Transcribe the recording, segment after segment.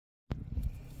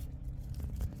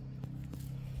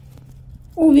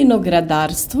U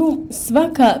vinogradarstvu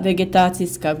svaka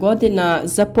vegetacijska godina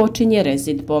započinje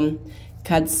rezidbom.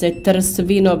 Kad se trs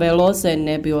vinove loze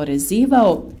ne bi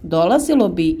orezivao, dolazilo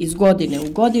bi iz godine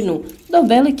u godinu do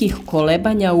velikih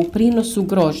kolebanja u prinosu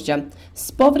grožđa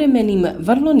s povremenim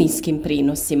vrlo niskim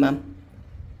prinosima.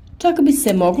 Čak bi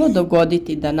se moglo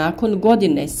dogoditi da nakon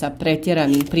godine sa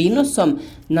pretjeranim prinosom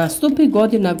nastupi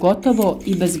godina gotovo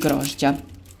i bez grožđa.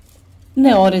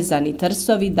 Neorezani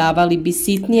trsovi davali bi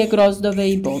sitnije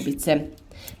grozdove i bobice.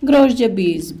 Grožđe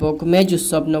bi zbog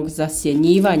međusobnog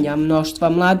zasjenjivanja mnoštva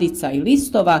mladica i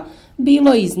listova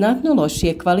bilo i znatno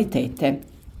lošije kvalitete.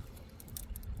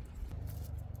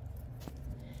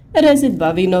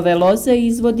 Rezidba vinove loze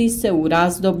izvodi se u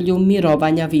razdoblju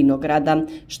mirovanja vinograda,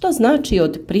 što znači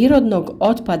od prirodnog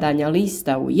otpadanja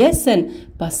lista u jesen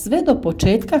pa sve do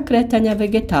početka kretanja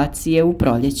vegetacije u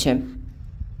proljeće.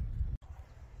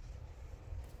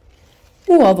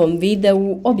 U ovom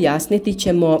videu objasniti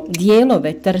ćemo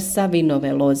dijelove trsa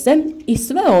vinove loze i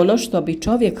sve ono što bi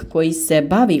čovjek koji se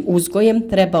bavi uzgojem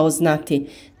trebao znati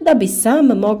da bi sam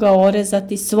mogao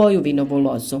orezati svoju vinovu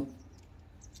lozu.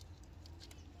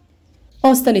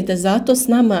 Ostanite zato s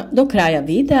nama do kraja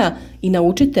videa i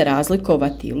naučite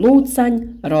razlikovati lucanj,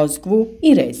 rozgvu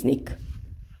i reznik.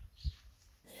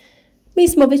 Mi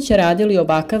smo već radili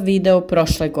ovakav video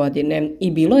prošle godine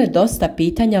i bilo je dosta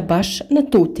pitanja baš na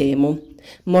tu temu.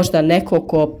 Možda neko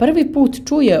ko prvi put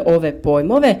čuje ove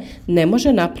pojmove ne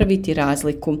može napraviti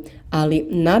razliku, ali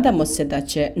nadamo se da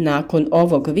će nakon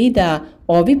ovog videa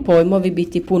ovi pojmovi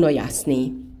biti puno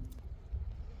jasniji.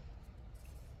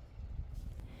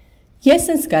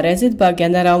 Jesenska rezidba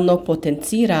generalno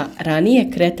potencira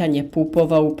ranije kretanje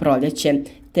pupova u proljeće,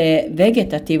 te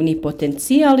vegetativni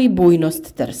potencijal i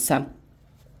bujnost trsa.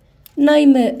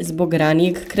 Naime, zbog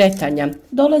ranijeg kretanja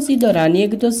dolazi do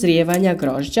ranijeg dozrijevanja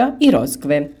grožđa i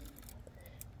rozgve.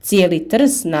 Cijeli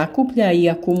trs nakuplja i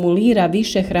akumulira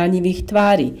više hranjivih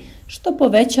tvari, što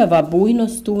povećava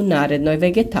bujnost u narednoj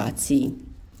vegetaciji.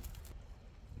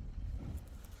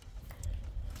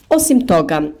 Osim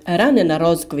toga, rane na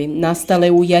rozgvi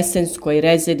nastale u jesenskoj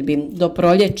rezidbi do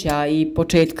proljeća i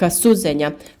početka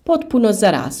suzenja potpuno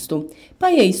zarastu, pa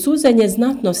je i suzenje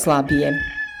znatno slabije.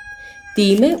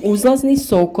 Time uzlazni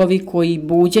sokovi koji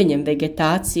buđenjem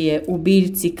vegetacije u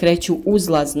biljci kreću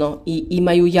uzlazno i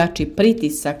imaju jači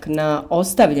pritisak na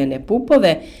ostavljene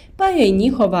pupove, pa je i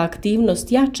njihova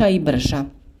aktivnost jača i brža.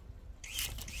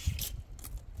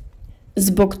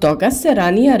 Zbog toga se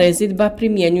ranija rezidba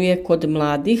primjenjuje kod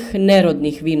mladih,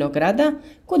 nerodnih vinograda,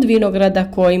 kod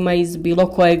vinograda kojima iz bilo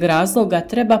kojeg razloga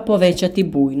treba povećati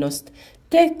bujnost,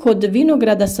 te kod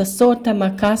vinograda sa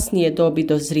sortama kasnije dobi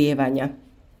dozrijevanja.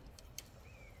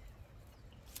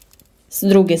 S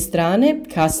druge strane,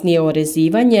 kasnije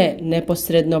orezivanje,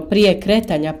 neposredno prije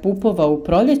kretanja pupova u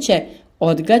proljeće,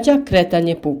 odgađa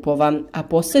kretanje pupova, a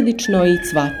posljedično i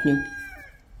cvatnju.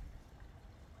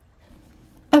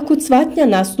 Ako cvatnja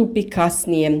nastupi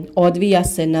kasnije, odvija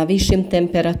se na višim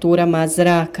temperaturama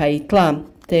zraka i tla,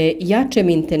 te jačem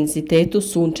intenzitetu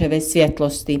sunčeve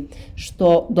svjetlosti,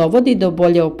 što dovodi do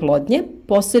bolje oplodnje,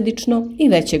 posljedično i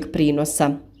većeg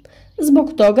prinosa.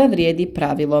 Zbog toga vrijedi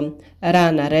pravilo: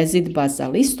 rana rezidba za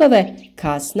listove,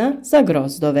 kasna za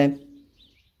grozdove.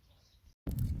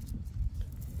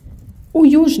 U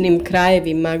južnim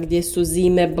krajevima gdje su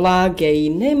zime blage i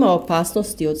nema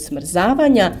opasnosti od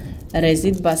smrzavanja,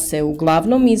 rezidba se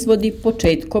uglavnom izvodi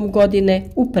početkom godine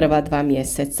u prva 2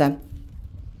 mjeseca.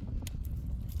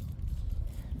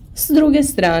 S druge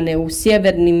strane, u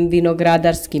sjevernim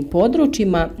vinogradarskim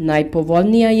područjima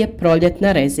najpovoljnija je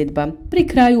proljetna rezidba pri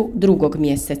kraju 2.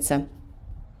 mjeseca.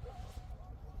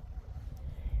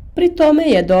 Pri tome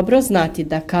je dobro znati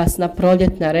da kasna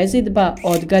proljetna rezidba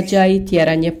odgađa i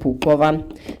tjeranje pupova.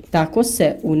 Tako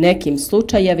se u nekim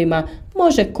slučajevima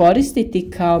može koristiti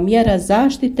kao mjera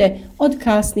zaštite od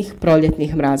kasnih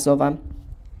proljetnih mrazova.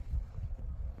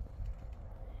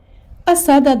 A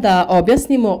sada da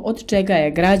objasnimo od čega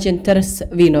je građen trs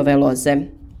vinove loze.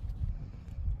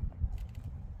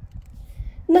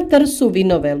 Na trsu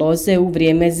vinove loze u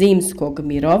vrijeme zimskog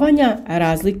mirovanja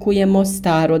razlikujemo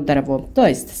staro drvo, to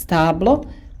jest stablo,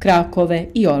 krakove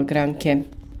i ogranke.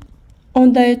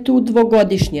 Onda je tu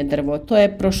dvogodišnje drvo, to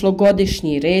je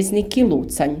prošlogodišnji reznik i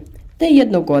lucanj, te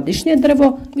jednogodišnje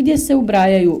drvo gdje se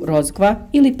ubrajaju rozgva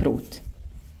ili prut.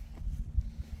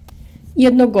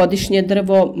 Jednogodišnje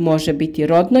drvo može biti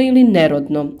rodno ili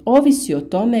nerodno, ovisi o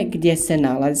tome gdje se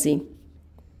nalazi.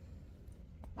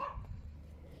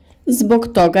 Zbog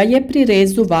toga je pri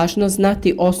rezu važno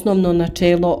znati osnovno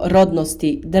načelo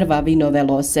rodnosti drva vinove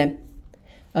loze.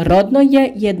 Rodno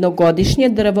je jednogodišnje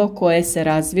drvo koje se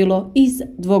razvilo iz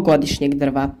dvogodišnjeg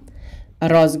drva.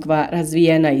 Rozgva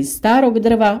razvijena iz starog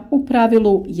drva u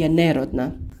pravilu je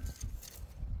nerodna.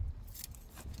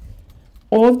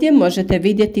 Ovdje možete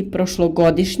vidjeti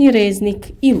prošlogodišnji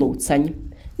reznik i lucanj.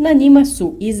 Na njima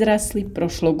su izrasli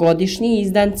prošlogodišnji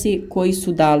izdanci koji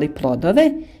su dali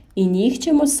plodove i njih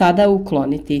ćemo sada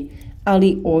ukloniti,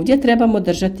 ali ovdje trebamo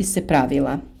držati se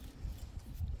pravila.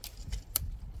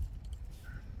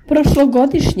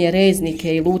 Prošlogodišnje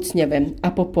reznike i lucnjeve,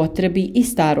 a po potrebi i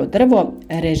staro drvo,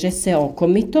 reže se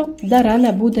okomito da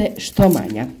rana bude što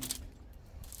manja.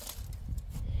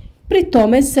 Pri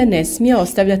tome se ne smije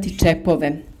ostavljati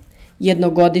čepove.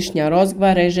 Jednogodišnja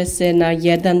rozgva reže se na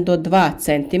 1 do 2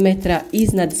 cm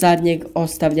iznad zadnjeg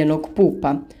ostavljenog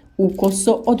pupa,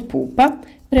 ukoso od pupa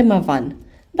prema van,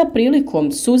 da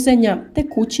prilikom suzenja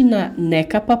tekućina ne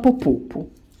kapa po pupu.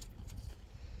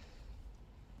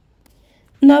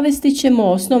 Navesti ćemo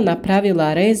osnovna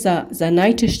pravila reza za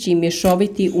najčešći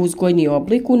mješoviti uzgojni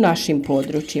oblik u našim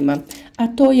područjima, a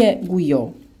to je gujo.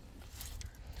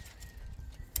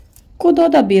 Kod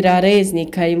odabira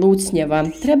reznika i lucnjeva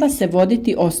treba se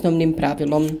voditi osnovnim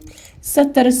pravilom. Sa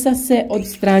trsa se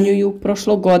odstranjuju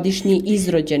prošlogodišnji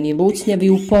izrođeni lucnjevi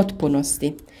u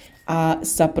potpunosti, a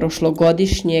sa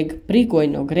prošlogodišnjeg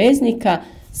prigojnog reznika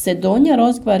se donja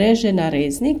rozgva reže na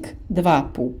reznik 2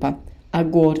 pupa, a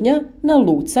gornja na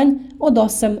lucanj od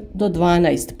 8 do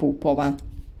 12 pupova.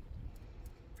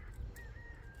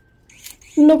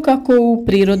 No kako u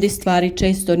prirodi stvari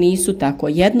često nisu tako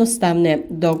jednostavne,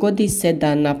 dogodi se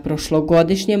da na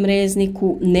prošlogodišnjem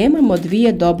rezniku nemamo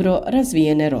 2 dobro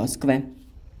razvijene rozgve.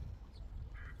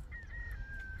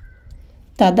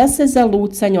 Tada se za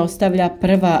lucanj ostavlja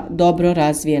prva dobro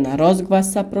razvijena rozgva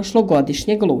sa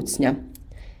prošlogodišnjeg lucnja.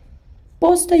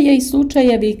 Postoje i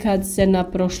slučajevi kad se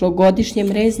na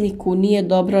prošlogodišnjem rezniku nije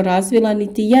dobro razvila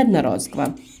niti jedna rozgva.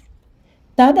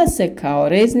 Tada se kao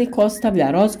reznik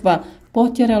ostavlja rozgva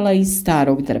potjerala iz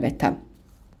starog drveta.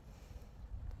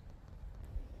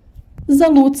 Za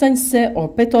lucanj se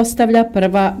opet ostavlja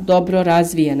prva dobro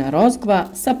razvijena rozgva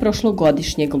sa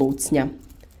prošlogodišnjeg lucnja.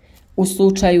 U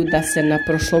slučaju da se na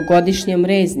prošlogodišnjem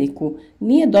rezniku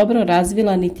nije dobro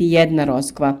razvila niti jedna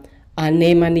rozgva, a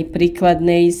nema ni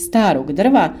prikladne iz starog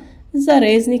drva, za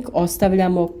reznik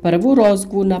ostavljamo prvu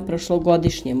rozgvu na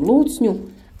prošlogodišnjem lucnju,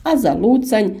 a za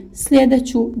lucanj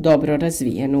sljedeću dobro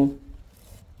razvijenu.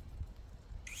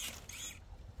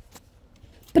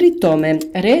 Pri tome,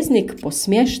 reznik po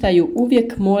smještaju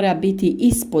uvijek mora biti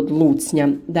ispod lucnja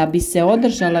da bi se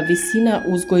održala visina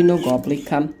uzgojnog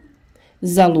oblika.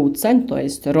 Za lucanj, to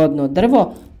jest rodno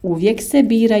drvo, uvijek se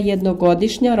bira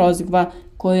jednogodišnja rozgva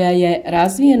koja je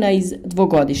razvijena iz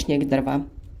dvogodišnjeg drva.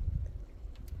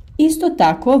 Isto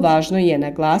tako važno je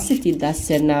naglasiti da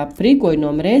se na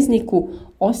prigojnom rezniku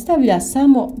ostavlja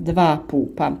samo 2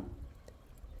 pupa.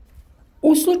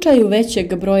 U slučaju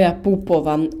većeg broja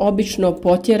pupova obično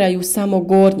potjeraju samo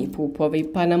gornji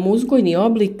pupovi, pa nam uzgojni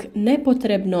oblik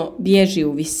nepotrebno bježi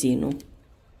u visinu.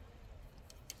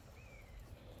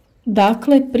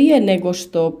 Dakle, prije nego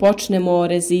što počnemo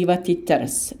orezivati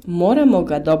trs, moramo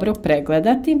ga dobro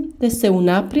pregledati te se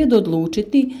unaprijed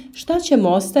odlučiti šta ćemo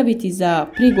ostaviti za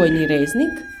prigojni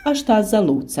reznik, a šta za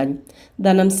lucanj,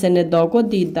 da nam se ne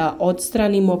dogodi da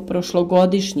odstranimo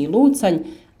prošlogodišnji lucanj,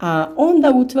 a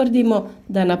onda utvrdimo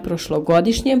da na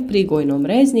prošlogodišnjem prigojnom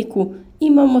rezniku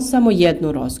imamo samo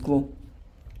jednu rozgvu.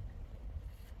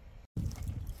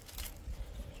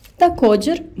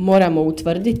 Također moramo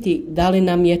utvrditi da li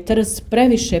nam je trs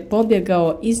previše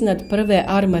pobjegao iznad prve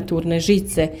armaturne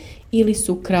žice ili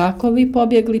su krakovi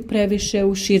pobjegli previše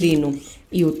u širinu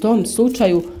i u tom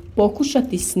slučaju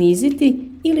pokušati sniziti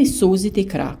ili suziti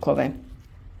krakove.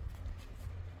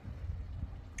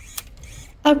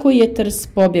 Ako je trs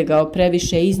pobjegao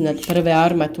previše iznad prve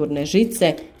armaturne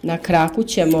žice, na kraku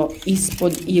ćemo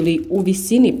ispod ili u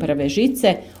visini prve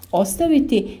žice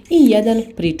ostaviti i jedan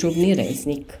pričuvni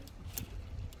reznik.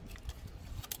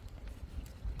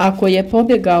 Ako je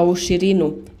pobjegao u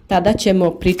širinu, tada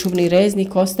ćemo pričuvni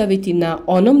reznik ostaviti na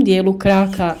onom dijelu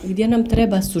kraka gdje nam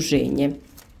treba suženje.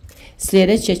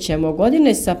 Sljedeće ćemo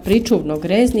godine sa pričuvnog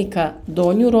reznika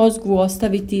donju rozgvu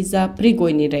ostaviti za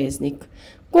prigojni reznik,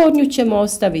 gornju ćemo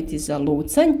ostaviti za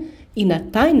lucanj i na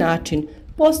taj način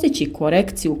postići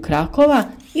korekciju krakova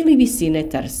ili visine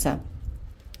trsa.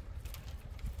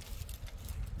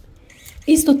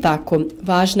 Isto tako,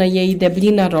 važna je i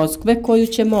debljina rozgve koju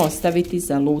ćemo ostaviti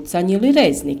za lucanj ili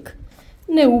reznik.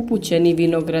 Neupućeni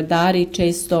vinogradari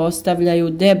često ostavljaju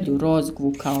deblju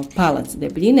rozgvu kao palac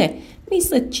debljine,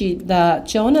 misleći da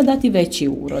će ona dati veći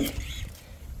urod.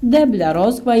 Deblja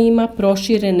rozgva ima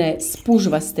proširene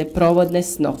spužvaste provodne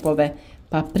snopove,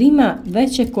 pa prima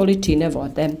veće količine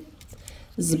vode.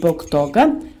 Zbog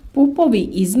toga pupovi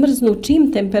izmrznu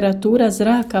čim temperatura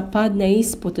zraka padne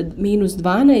ispod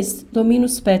 -12 do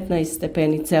 -15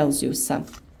 stepeni Celzijusa.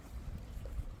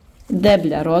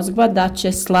 Deblja rozgva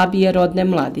daće slabije rodne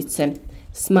mladice.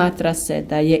 Smatra se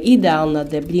da je idealna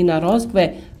debljina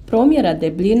rozgve promjera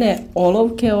debljine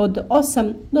olovke od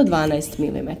 8 do 12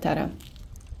 mm.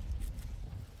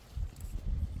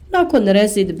 Nakon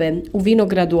rezidbe u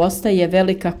vinogradu ostaje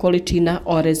velika količina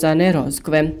orezane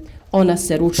rozgve. Ona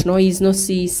se ručno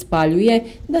iznosi i spaljuje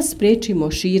da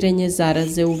spriječimo širenje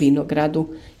zaraze u vinogradu,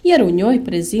 jer u njoj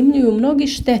prezimljuju mnogi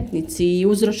štetnici i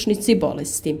uzročnici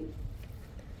bolesti.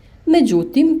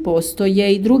 Međutim,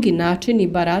 postoje i drugi načini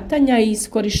baratanja i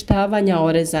iskorištavanja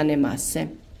orezane mase.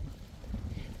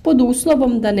 Pod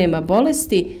uslovom da nema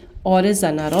bolesti,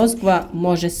 orezana rozgva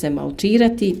može se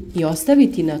malčirati i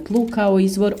ostaviti na tlu kao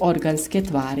izvor organske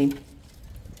tvari.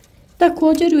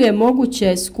 Također ju je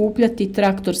moguće skupljati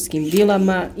traktorskim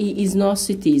vilama i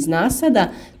iznositi iz nasada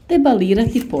te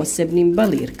balirati posebnim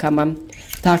balirkama.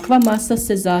 Takva masa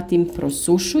se zatim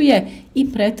prosušuje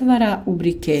i pretvara u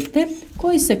brikete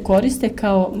koji se koriste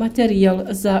kao materijal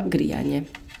za grijanje.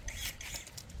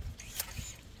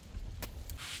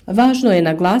 Važno je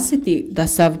naglasiti da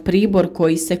sav pribor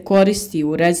koji se koristi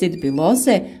u rezidbi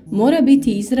loze mora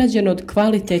biti izrađen od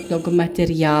kvalitetnog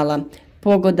materijala,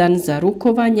 pogodan za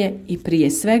rukovanje i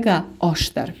prije svega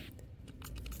oštar.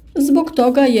 Zbog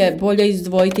toga je bolje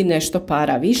izdvojiti nešto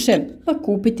para više pa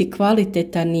kupiti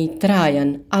kvalitetan i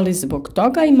trajan, ali zbog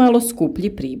toga i malo skuplji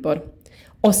pribor.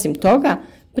 Osim toga,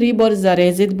 pribor za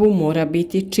rezidbu mora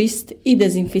biti čist i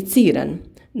dezinficiran.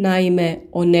 Naime,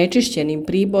 onečišćenim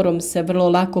priborom se vrlo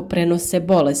lako prenose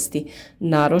bolesti,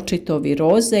 naročito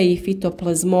viroze i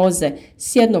fitoplazmoze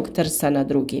s jednog trsa na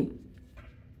drugi.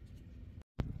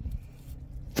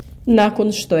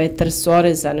 Nakon što je trs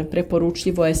orezan,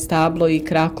 preporučljivo je stablo i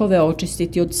krakove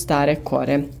očistiti od stare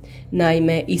kore.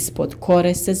 Naime, ispod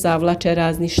kore se zavlače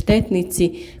razni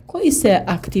štetnici koji se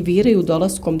aktiviraju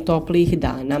dolaskom toplijih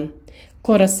dana.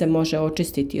 Kora se može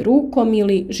očistiti rukom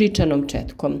ili žičanom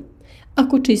četkom.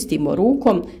 Ako čistimo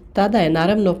rukom, tada je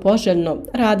naravno poželjno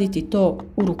raditi to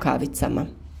u rukavicama.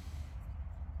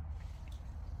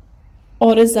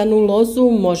 Orezanu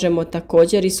lozu možemo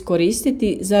također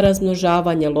iskoristiti za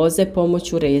razmnožavanje loze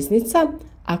pomoću reznica,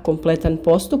 a kompletan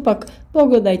postupak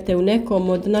pogledajte u nekom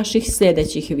od naših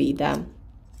sljedećih videa.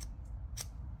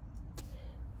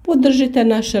 Podržite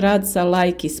naš rad za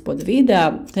like ispod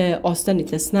videa te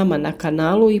ostanite s nama na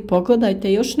kanalu i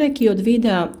pogledajte još neki od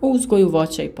videa o uzgoju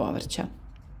voća i povrća.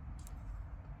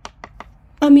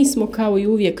 A mi smo kao i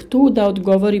uvijek tu da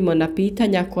odgovorimo na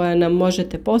pitanja koja nam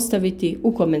možete postaviti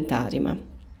u komentarima.